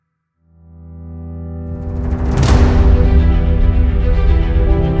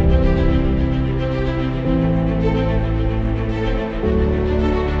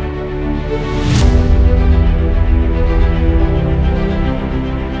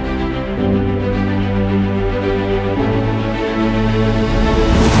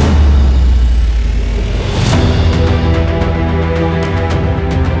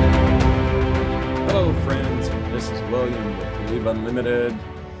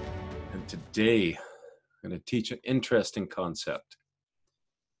And today I'm going to teach an interesting concept.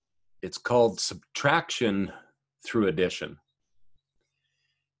 It's called subtraction through addition.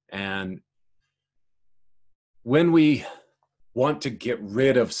 And when we want to get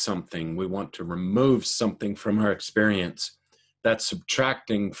rid of something, we want to remove something from our experience, that's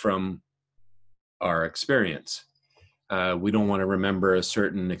subtracting from our experience. We don't want to remember a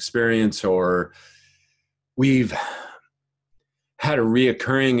certain experience, or we've had a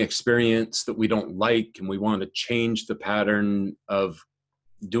reoccurring experience that we don't like, and we want to change the pattern of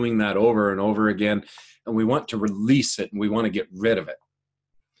doing that over and over again, and we want to release it, and we want to get rid of it.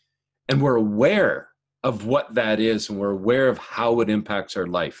 And we're aware of what that is, and we're aware of how it impacts our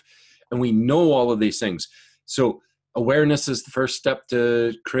life. And we know all of these things. So awareness is the first step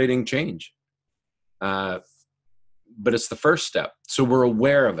to creating change. But it's the first step. So we're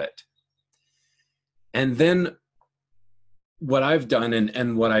aware of it. And then what I've done,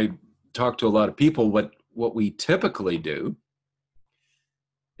 and what I talk to a lot of people, what we typically do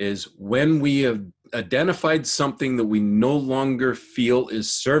is, when we have identified something that we no longer feel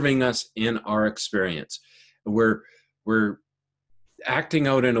is serving us in our experience, we're acting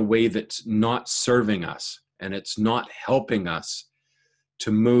out in a way that's not serving us, and it's not helping us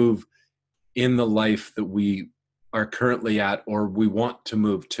to move in the life that we are currently at, or we want to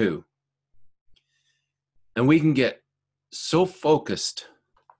move to. And we can get so focused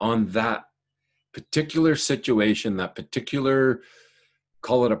on that particular situation, that particular,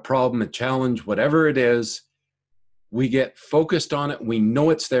 call it a problem, a challenge, whatever it is, we get focused on it, we know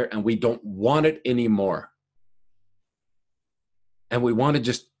it's there, and we don't want it anymore. And we want to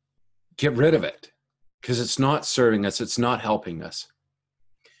just get rid of it because it's not serving us, it's not helping us.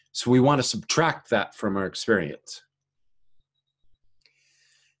 So we want to subtract that from our experience.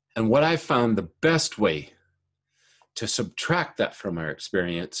 And what I found the best way to subtract that from our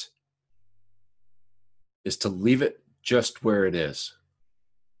experience is to leave it just where it is.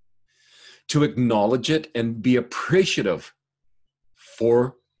 To acknowledge it and be appreciative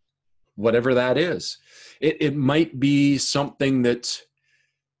for whatever that is. It might be something that's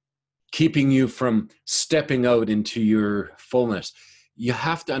keeping you from stepping out into your fullness. You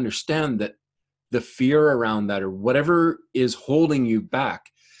have to understand that the fear around that, or whatever is holding you back,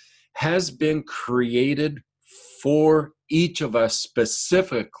 has been created for each of us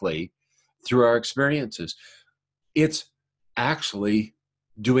specifically through our experiences. It's actually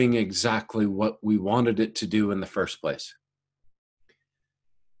doing exactly what we wanted it to do in the first place.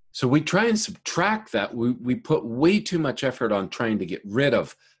 So we try and subtract that. We put way too much effort on trying to get rid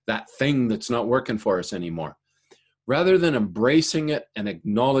of that thing that's not working for us anymore, rather than embracing it and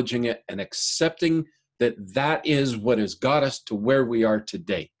acknowledging it and accepting that that is what has got us to where we are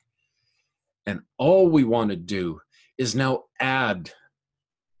today. And all we want to do is now add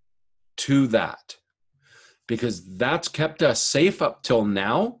to that, because that's kept us safe up till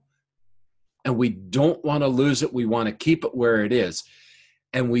now, and we don't want to lose it. We want to keep it where it is.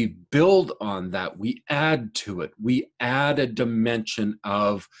 And we build on that. We add to it. We add a dimension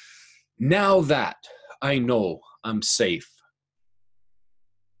of, now that I know I'm safe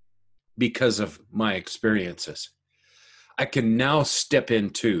because of my experiences, I can now step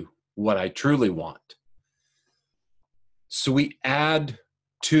into what I truly want. So we add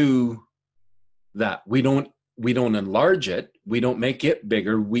to that. We don't enlarge it. We don't make it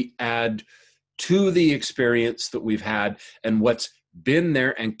bigger. We add to the experience that we've had and what's been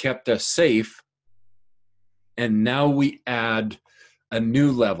there and kept us safe. And now we add a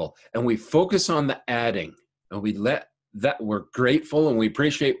new level, and we focus on the adding, and we let that, we're grateful and we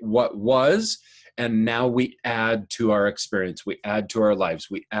appreciate what was. And now we add to our experience. We add to our lives.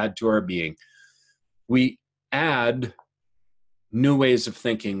 We add to our being. We add new ways of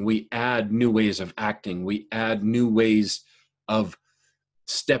thinking. We add new ways of acting. We add new ways of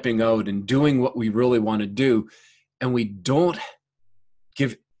stepping out and doing what we really want to do. And we don't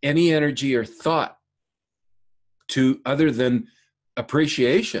give any energy or thought to other than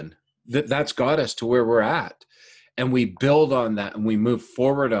appreciation that that's got us to where we're at. And we build on that, and we move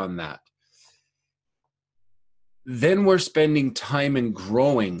forward on that. Then we're spending time in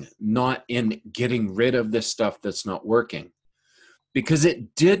growing, not in getting rid of this stuff that's not working. Because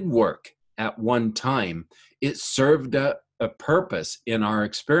it did work at one time. It served a purpose in our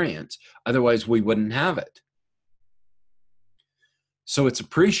experience. Otherwise, we wouldn't have it. So it's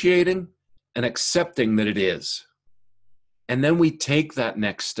appreciating and accepting that it is. And then we take that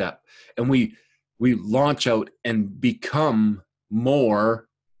next step, and we launch out and become more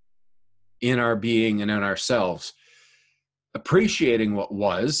in our being and in ourselves, appreciating what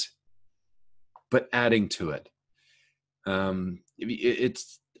was, but adding to it.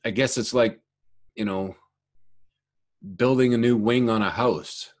 I guess it's like, you know, building a new wing on a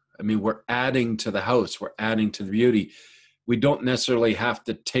house. I mean, we're adding to the house, we're adding to the beauty. We don't necessarily have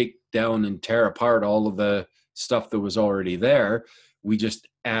to take down and tear apart all of the stuff that was already there. We just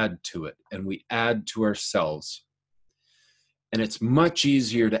add to it, and we add to ourselves. And it's much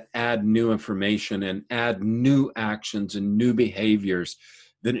easier to add new information and add new actions and new behaviors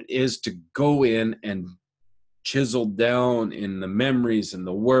than it is to go in and chisel down in the memories and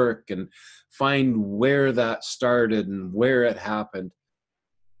the work and find where that started and where it happened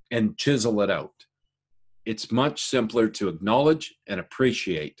and chisel it out. It's much simpler to acknowledge and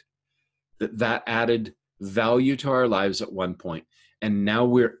appreciate that added value to our lives at one point. And now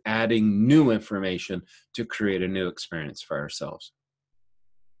we're adding new information to create a new experience for ourselves.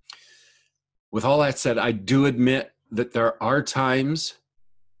 With all that said, I do admit that there are times,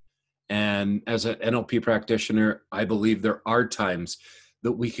 and as an NLP practitioner, I believe there are times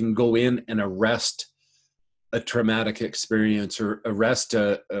that we can go in and arrest a traumatic experience or arrest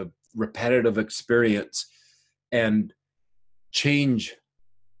a repetitive experience and change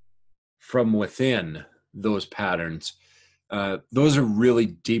from within those patterns. Those are really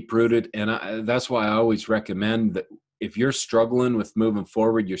deep rooted. And that's why I always recommend that if you're struggling with moving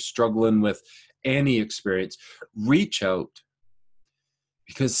forward, you're struggling with any experience, reach out,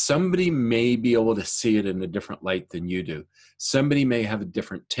 because somebody may be able to see it in a different light than you do. Somebody may have a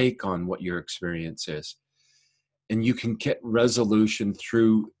different take on what your experience is. And you can get resolution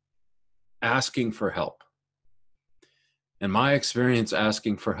through asking for help. In my experience,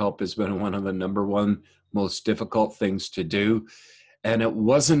 asking for help has been one of the number one most difficult things to do. And it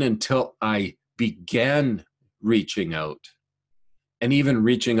wasn't until I began reaching out, and even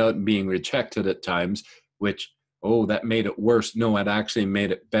reaching out and being rejected at times, which, oh, that made it worse. No, it actually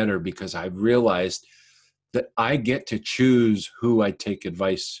made it better, because I realized that I get to choose who I take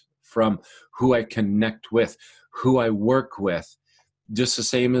advice from, who I connect with, who I work with, just the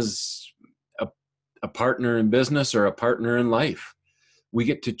same as a partner in business or a partner in life. We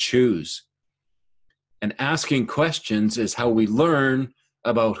get to choose. And asking questions is how we learn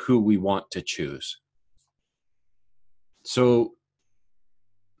about who we want to choose. So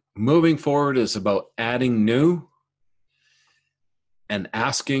moving forward is about adding new and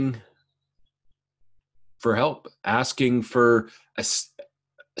asking for help, asking for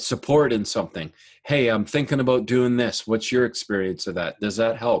support in something. Hey, I'm thinking about doing this. What's your experience of that? Does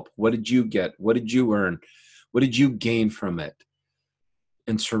that help? What did you get? What did you earn? What did you gain from it?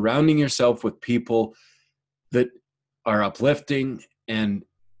 And surrounding yourself with people that are uplifting and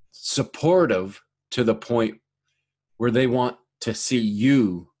supportive to the point where they want to see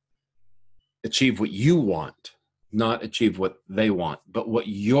you achieve what you want, not achieve what they want, but what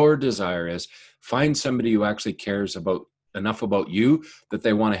your desire is. Find somebody who actually cares about enough about you that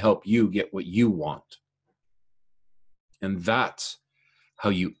they want to help you get what you want. And that's how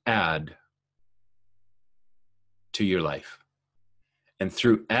you add to your life. And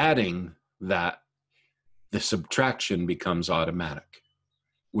through adding that, the subtraction becomes automatic.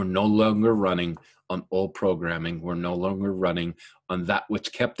 We're no longer running on old programming. We're no longer running on that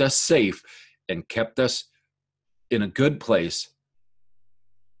which kept us safe and kept us in a good place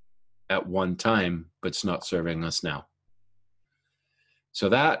at one time, but it's not serving us now. So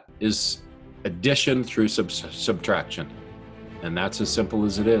that is addition through subtraction. And that's as simple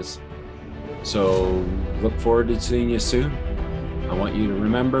as it is. So look forward to seeing you soon. I want you to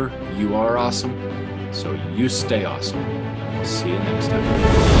remember, you are awesome. So you stay awesome. See you next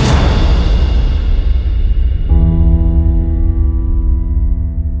time.